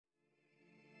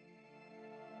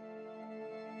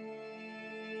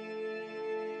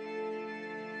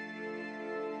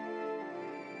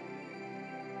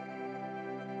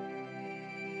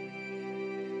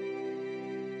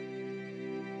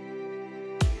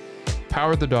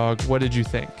Power the Dog, what did you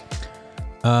think?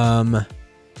 I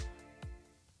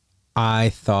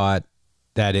thought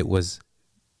it was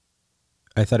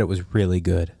really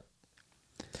good.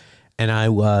 And I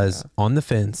was on the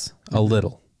fence a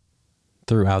little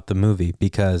throughout the movie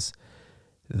because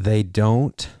they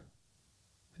assume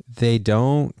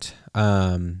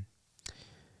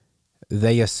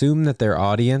that their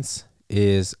audience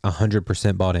is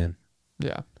 100% bought in.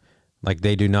 Yeah. Like,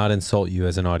 they do not insult you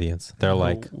as an audience. They're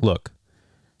like, look,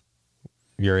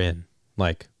 you're in.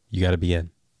 Like, you got to be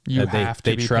in. You have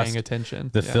to be paying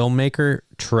attention. The filmmaker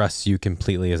trusts you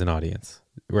completely as an audience,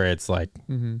 where it's like,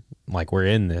 like, we're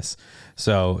in this.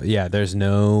 So yeah, there's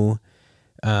no,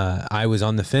 I was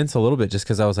on the fence a little bit just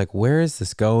because I was like, where is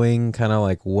this going? Kind of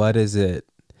like, what is it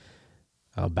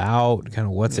about? Kind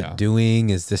of what's it doing?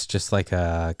 Is this just like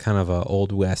a kind of a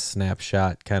Old West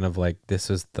snapshot? Kind of like this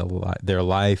is their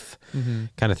life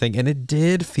kind of thing. And it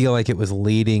did feel like it was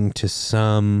leading to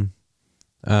some,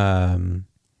 it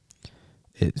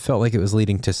felt like it was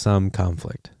leading to some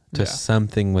conflict, to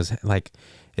something was like,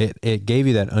 it gave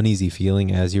you that uneasy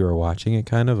feeling as you were watching it,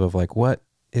 kind of like, what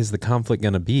is the conflict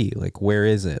going to be? Like, where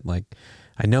is it? Like,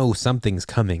 I know something's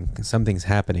coming, something's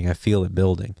happening. I feel it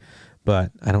building,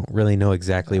 but I don't really know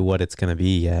exactly what it's going to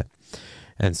be yet.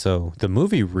 And so the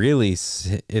movie really,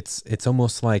 it's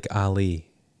almost like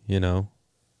Ali, you know,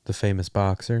 the famous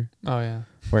boxer. Oh yeah.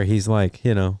 Where he's like,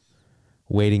 you know,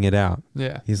 waiting it out.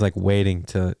 Yeah. He's like waiting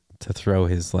to throw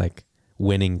his like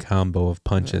winning combo of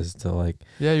punches to like,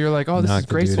 you're like, oh, this is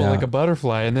graceful like a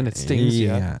butterfly, and then it stings you.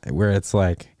 Yeah, where it's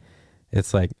like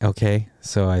okay,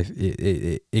 so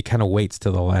it kind of waits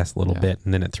till the last little bit,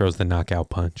 and then it throws the knockout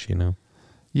punch, you know.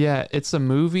 Yeah, it's a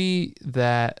movie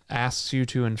that asks you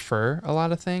to infer a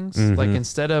lot of things. Like,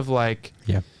 instead of like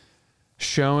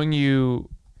showing you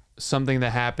something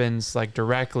that happens like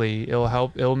directly,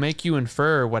 it'll make you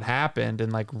infer what happened,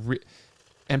 and like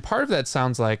and part of that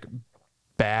sounds like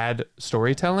bad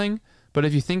storytelling, but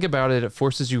if you think about it, it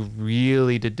forces you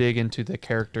really to dig into the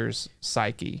character's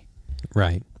psyche.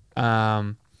 Right.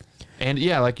 And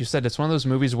yeah, like you said, it's one of those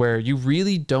movies where you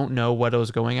really don't know what it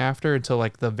was going after until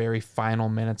like the very final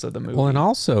minutes of the movie. Well, and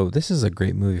also, this is a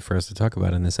great movie for us to talk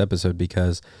about in this episode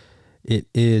because it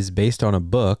is based on a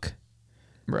book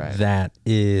that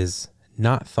is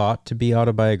not thought to be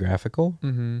autobiographical,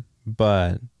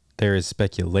 but there is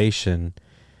speculation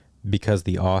because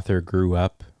the author grew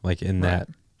up like in that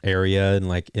area and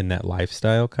like in that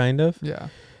lifestyle kind of,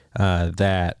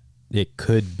 that it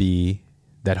could be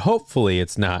that hopefully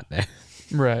it's not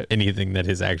anything that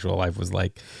his actual life was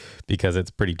like, because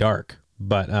it's pretty dark,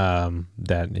 but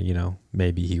that, you know,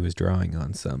 maybe he was drawing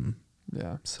on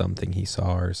something he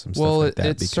saw or some stuff like that.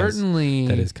 It's certainly,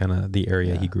 that is kind of the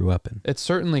area he grew up in. It's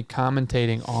certainly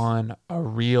commentating on a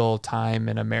real time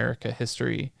in America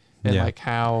history and like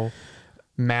how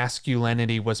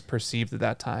masculinity was perceived at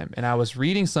that time. And I was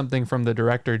reading something from the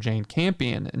director Jane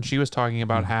Campion, and she was talking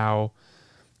about how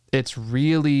it's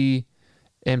really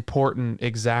important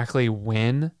exactly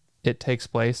when it takes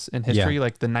place in history,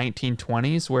 like the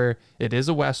 1920s, where it is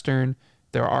a Western,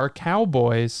 there are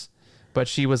cowboys, but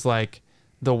she was like,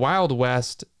 the Wild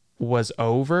West was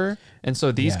over, and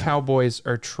so these cowboys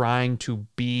are trying to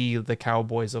be the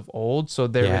cowboys of old, so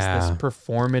there is this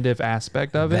performative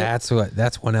aspect of it. That's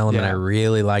one element I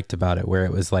really liked about it, where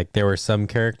it was like there were some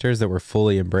characters that were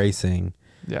fully embracing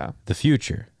the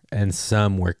future, and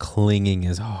some were clinging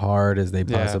as hard as they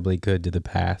possibly could to the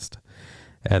past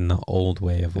and the old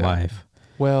way of life.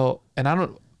 Well, and I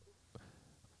don't,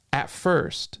 at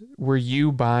first, were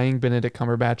you buying Benedict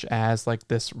Cumberbatch as like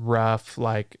this rough,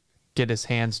 like get his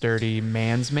hands dirty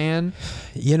man's man?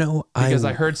 You know, because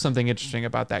I heard something interesting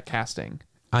about that casting.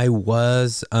 I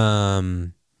was,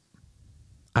 I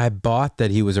bought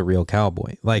that he was a real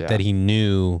cowboy, like that he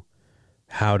knew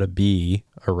how to be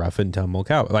a rough and tumble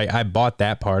cowboy. Like, I bought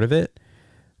that part of it,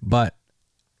 but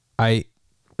I,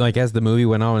 like, as the movie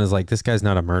went on, is like, this guy's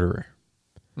not a murderer.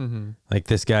 Like,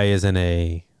 this guy isn't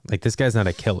this guy's not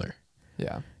a killer.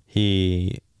 Yeah.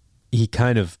 He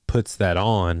kind of puts that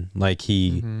on, like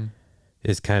he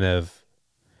is kind of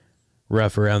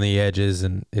rough around the edges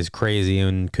and is crazy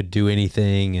and could do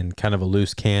anything and kind of a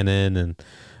loose cannon and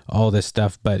all this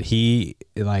stuff. But he,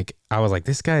 like, I was like,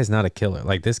 this guy is not a killer.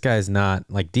 Like, this guy's not,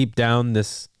 like, deep down,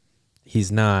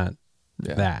 he's not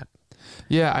that.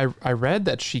 Yeah, I read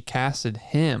that she casted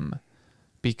him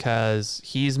because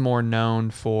he's more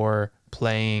known for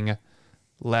playing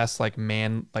less like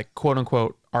quote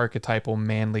unquote archetypal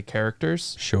manly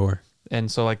characters. Sure.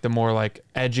 And so like the more like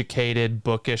educated,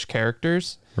 bookish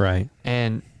characters. Right.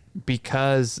 And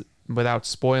because, without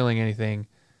spoiling anything,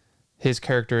 his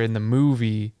character in the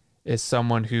movie is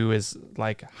someone who is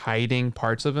like hiding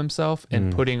parts of himself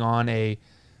and putting on a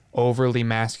overly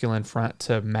masculine front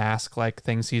to mask like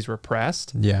things he's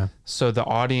repressed. Yeah. So the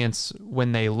audience,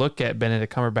 when they look at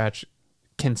Benedict Cumberbatch,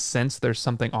 can sense there's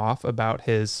something off about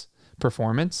his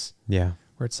performance. Yeah.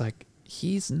 Where it's like,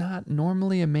 he's not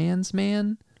normally a man's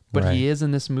man, but he is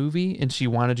in this movie, and she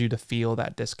wanted you to feel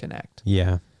that disconnect.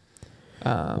 Yeah.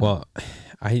 Well,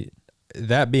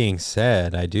 that being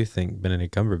said, I do think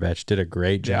Benedict Cumberbatch did a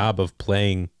great job of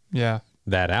playing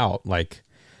that out, like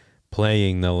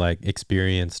playing the like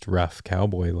experienced rough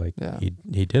cowboy. Like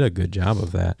he did a good job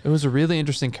of that. It was a really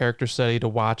interesting character study to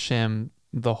watch him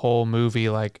the whole movie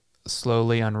like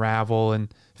slowly unravel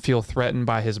and feel threatened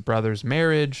by his brother's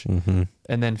marriage, and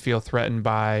then feel threatened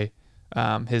by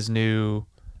his new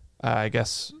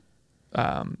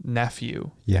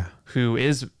nephew, who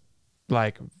is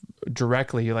like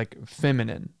directly like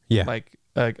feminine, like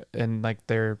and like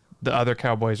the other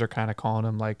cowboys are kind of calling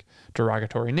him like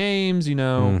derogatory names, you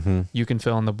know, you can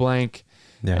fill in the blank,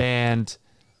 and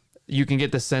you can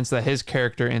get the sense that his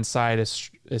character inside is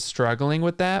struggling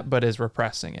with that, but is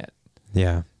repressing it.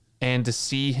 And to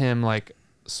see him like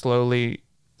slowly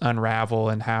unravel,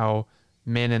 and how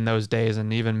men in those days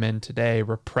and even men today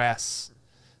repress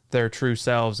their true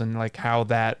selves, and like how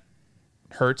that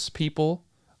hurts people.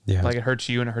 Like it hurts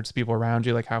you and it hurts people around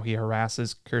you, like how he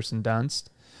harasses Kirsten Dunst.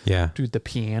 Dude, the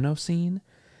piano scene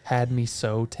had me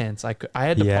so tense. I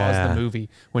had to pause the movie.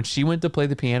 When she went to play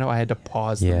the piano, I had to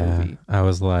pause the movie. I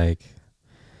was like,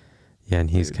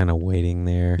 and he's kind of waiting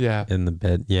there in the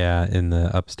bed. In the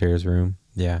upstairs room.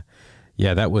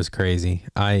 That was crazy.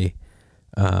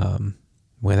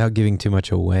 Without giving too much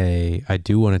away, I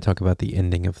do want to talk about the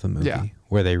ending of the movie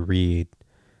where they read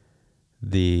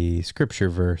the scripture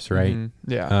verse, right?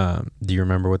 Do you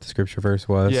remember what the scripture verse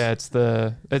was? It's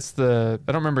the I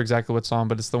don't remember exactly what psalm,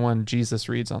 but it's the one Jesus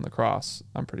reads on the cross.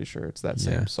 I'm pretty sure it's that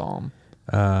same psalm.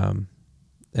 And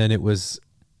it was,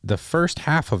 the first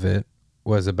half of it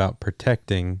was about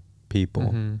protecting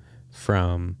people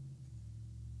from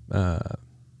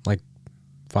like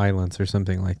violence or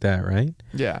something like that, right?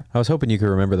 I was hoping you could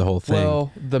remember the whole thing.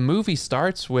 Well, the movie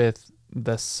starts with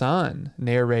the son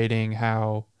narrating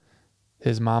how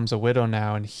his mom's a widow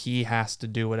now, and he has to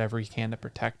do whatever he can to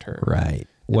protect her. Right.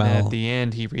 And then at the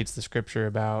end, he reads the scripture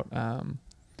about,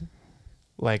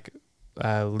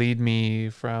 lead me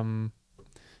from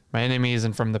my enemies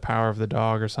and from the power of the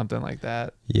dog, or something like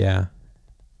that. I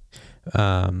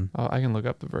can look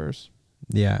up the verse.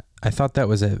 I thought that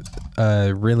was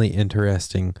a really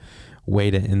interesting way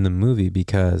to end the movie,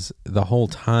 because the whole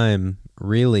time,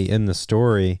 really, in the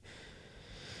story,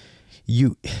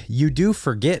 you do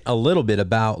forget a little bit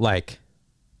about, like,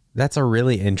 that's a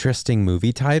really interesting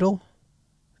movie title,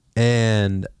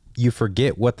 and you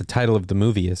forget what the title of the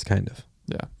movie is, kind of.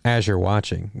 As you're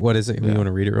watching. What is it? You want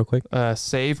to read it real quick?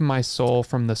 Save my soul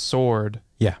from the sword.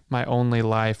 My only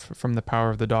life from the power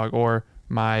of the dog, or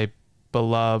my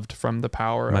beloved from the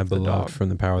power of the dog. My beloved from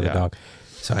the power of the dog.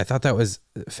 So I thought that was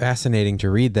fascinating to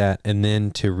read that, and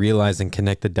then to realize and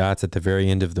connect the dots at the very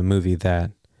end of the movie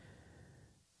that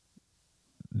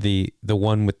the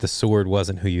one with the sword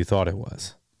wasn't who you thought it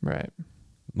was. Right.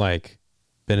 Like,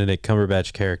 Benedict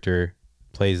Cumberbatch character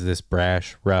plays this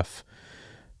brash, rough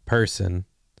person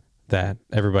that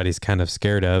everybody's kind of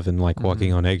scared of and like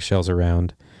walking on eggshells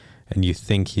around, and you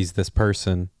think he's this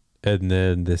person, and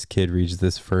then this kid reads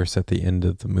this verse at the end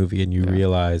of the movie, and you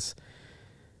realize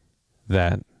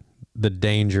that the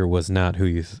danger was not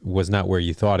was not where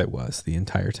you thought it was the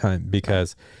entire time.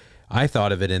 Because I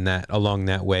thought of it along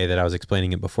that way that I was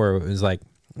explaining it before. It was like,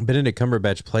 Benedict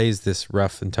Cumberbatch plays this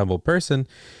rough and tumble person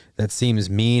that seems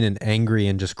mean and angry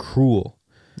and just cruel.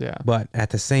 But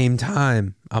at the same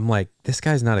time, I'm like, this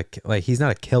guy's not he's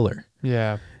not a killer.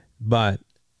 But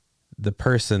the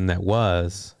person that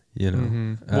was, you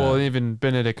know. Well, even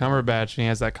Benedict Cumberbatch, he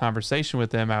has that conversation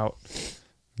with him out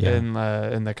in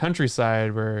the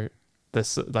countryside, where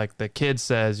the kid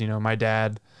says, you know, my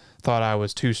dad thought I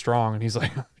was too strong, and he's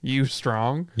like, you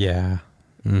strong?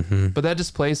 But that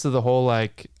just plays to the whole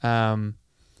like the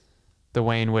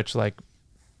way in which like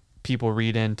people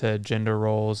read into gender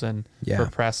roles and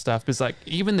repress stuff. It's like,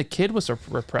 even the kid was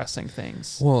repressing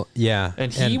things. Well,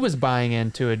 and he was buying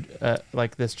into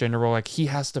like this gender role, like he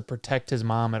has to protect his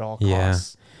mom at all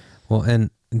costs. Well, and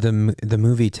the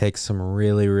movie takes some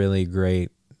really, really great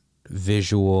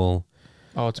visual.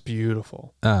 Oh, it's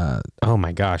beautiful. Oh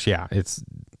my gosh,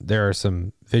 there are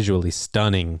some visually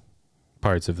stunning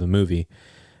parts of the movie,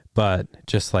 but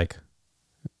just like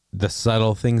the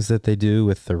subtle things that they do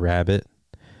with the rabbit,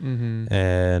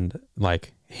 and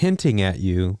like hinting at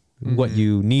you what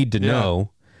you need to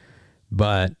know,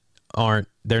 but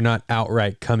they're not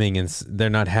outright coming and they're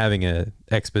not having a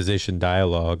exposition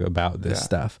dialogue about this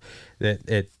stuff.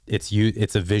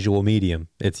 It's a visual medium.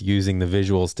 It's using the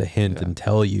visuals to hint and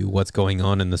tell you what's going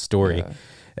on in the story,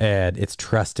 and it's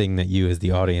trusting that you as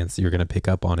the audience, you're going to pick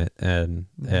up on it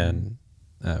and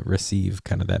receive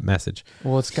kind of that message.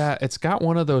 Well, it's got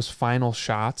one of those final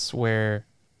shots where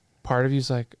part of you's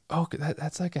like, oh,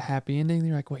 that's like a happy ending. And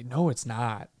you're like, wait, no, it's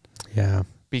not. Yeah.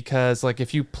 Because like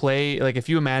if you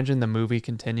imagine the movie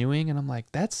continuing, and I'm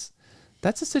like, that's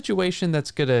a situation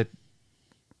that's gonna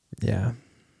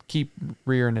keep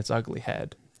rearing its ugly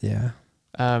head. Yeah.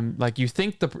 Like you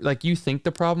think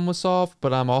the problem was solved,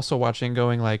 but I'm also watching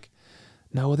going like,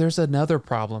 no, there's another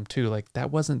problem too. Like that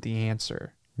wasn't the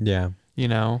answer. Yeah. You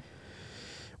know?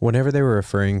 Whenever they were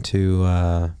referring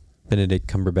to Benedict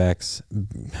Cumberbatch's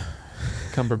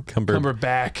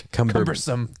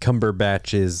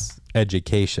Cumberbatch's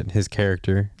education, his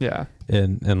character,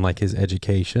 and like his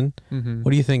education,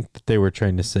 what do you think that they were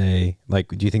trying to say? Like,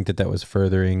 do you think that was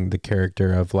furthering the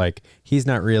character of like he's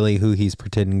not really who he's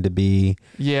pretending to be?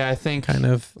 Yeah, I think kind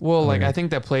of. Well, like I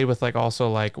think that played with like also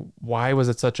like why was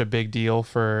it such a big deal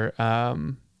for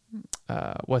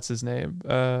what's his name,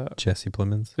 Jesse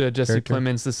Plemons, Jesse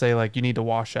Plemons, to say like you need to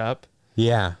wash up.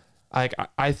 Yeah. Like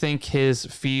I think his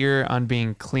fear on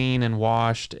being clean and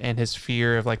washed, and his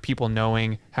fear of like people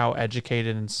knowing how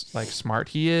educated and like smart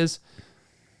he is,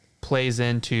 plays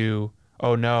into,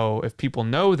 oh no, if people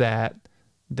know that,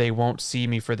 they won't see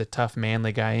me for the tough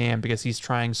manly guy I am, because he's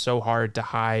trying so hard to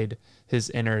hide his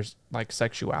inner like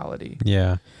sexuality.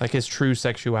 Yeah. Like his true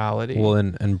sexuality. Well,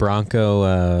 and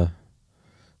Bronco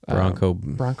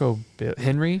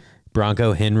Henry.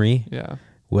 Yeah.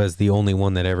 Was the only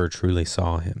one that ever truly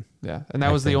saw him. Yeah. And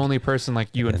that was the only person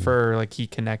like you infer like he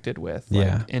connected with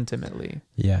like intimately.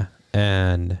 Yeah.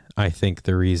 And I think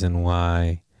the reason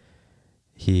why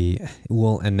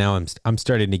and now I'm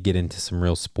starting to get into some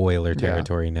real spoiler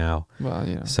territory now. Well,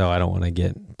 yeah. So I don't want to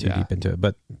get too deep into it,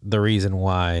 but the reason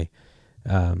why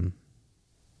him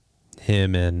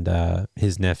and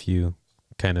his nephew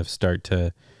kind of start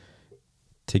to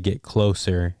get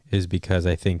closer is because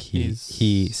I think he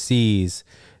sees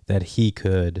that he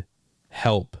could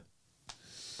help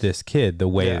this kid the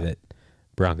way that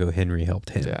Bronco Henry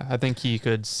helped him. Yeah, I think he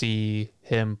could see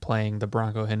him playing the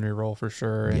Bronco Henry role for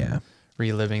sure, and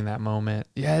reliving that moment.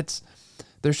 Yeah,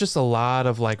 there's just a lot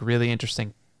of like really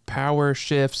interesting power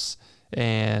shifts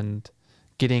and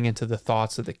getting into the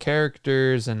thoughts of the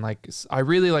characters, and like I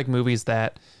really like movies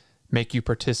that make you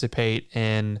participate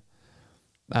in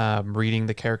reading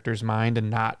the character's mind and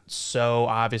not so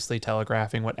obviously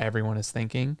telegraphing what everyone is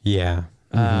thinking. Yeah.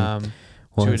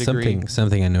 Well,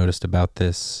 something I noticed about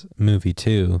this movie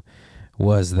too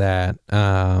was that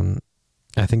I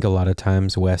think a lot of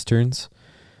times Westerns,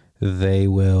 they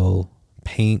will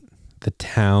paint the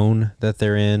town that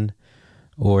they're in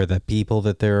or the people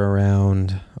that they're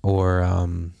around, or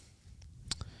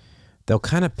they'll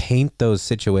kind of paint those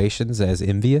situations as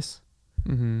envious.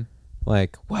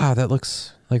 Like, wow, that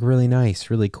looks like really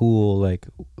nice, really cool,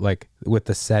 like with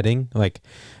the setting, like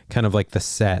kind of like the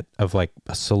set of like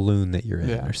a saloon that you're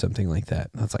in or something like that.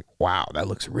 And it's like, wow, that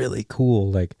looks really cool.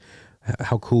 Like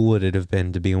how cool would it have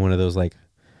been to be in one of those like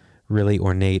really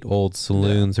ornate old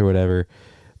saloons or whatever.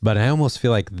 But I almost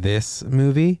feel like this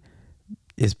movie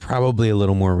is probably a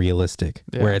little more realistic,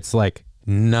 where it's like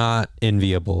not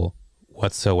enviable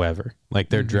whatsoever. Like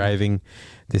they're driving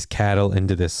this cattle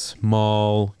into this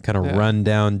small kind of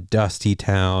rundown, dusty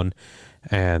town,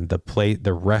 and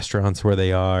the restaurants where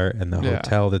they are and the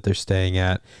hotel that they're staying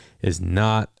at is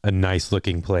not a nice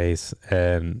looking place,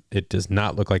 and it does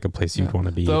not look like a place you'd want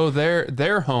to be. Though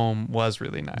their home was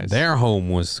really nice. Their home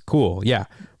was cool,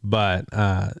 but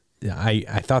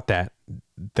I thought that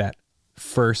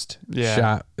first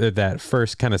shot, that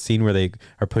first kind of scene where they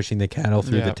are pushing the cattle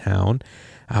through the town,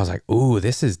 I was like, ooh,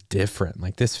 this is different.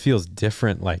 Like this feels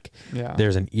different. Like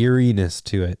there's an eeriness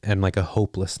to it and like a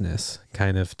hopelessness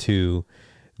kind of to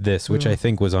this, which I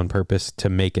think was on purpose to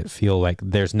make it feel like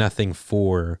there's nothing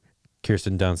for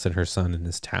Kirsten Dunst and her son in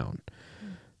this town.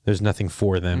 There's nothing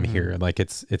for them here. Like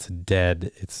it's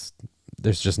dead.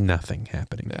 There's just nothing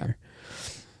happening here.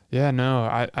 Yeah, no,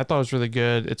 I thought it was really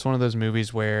good. It's one of those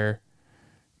movies where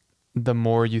the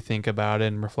more you think about it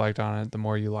and reflect on it, the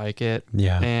more you like it.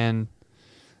 Yeah. And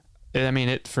I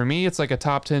mean, for me, it's like a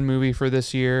top 10 movie for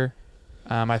this year.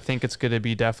 I think it's going to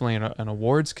be definitely an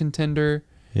awards contender.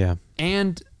 Yeah.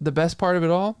 And the best part of it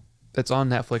all, it's on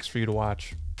Netflix for you to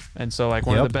watch. And so like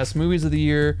one of the best movies of the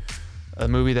year, a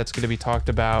movie that's going to be talked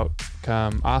about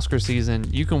come Oscar season,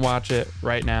 you can watch it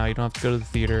right now. You don't have to go to the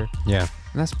theater. Yeah.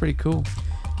 And that's pretty cool.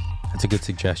 That's a good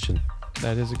suggestion.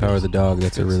 That is a good Power of the Dog.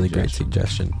 That's a really suggestion. great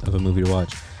suggestion of a movie to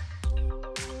watch.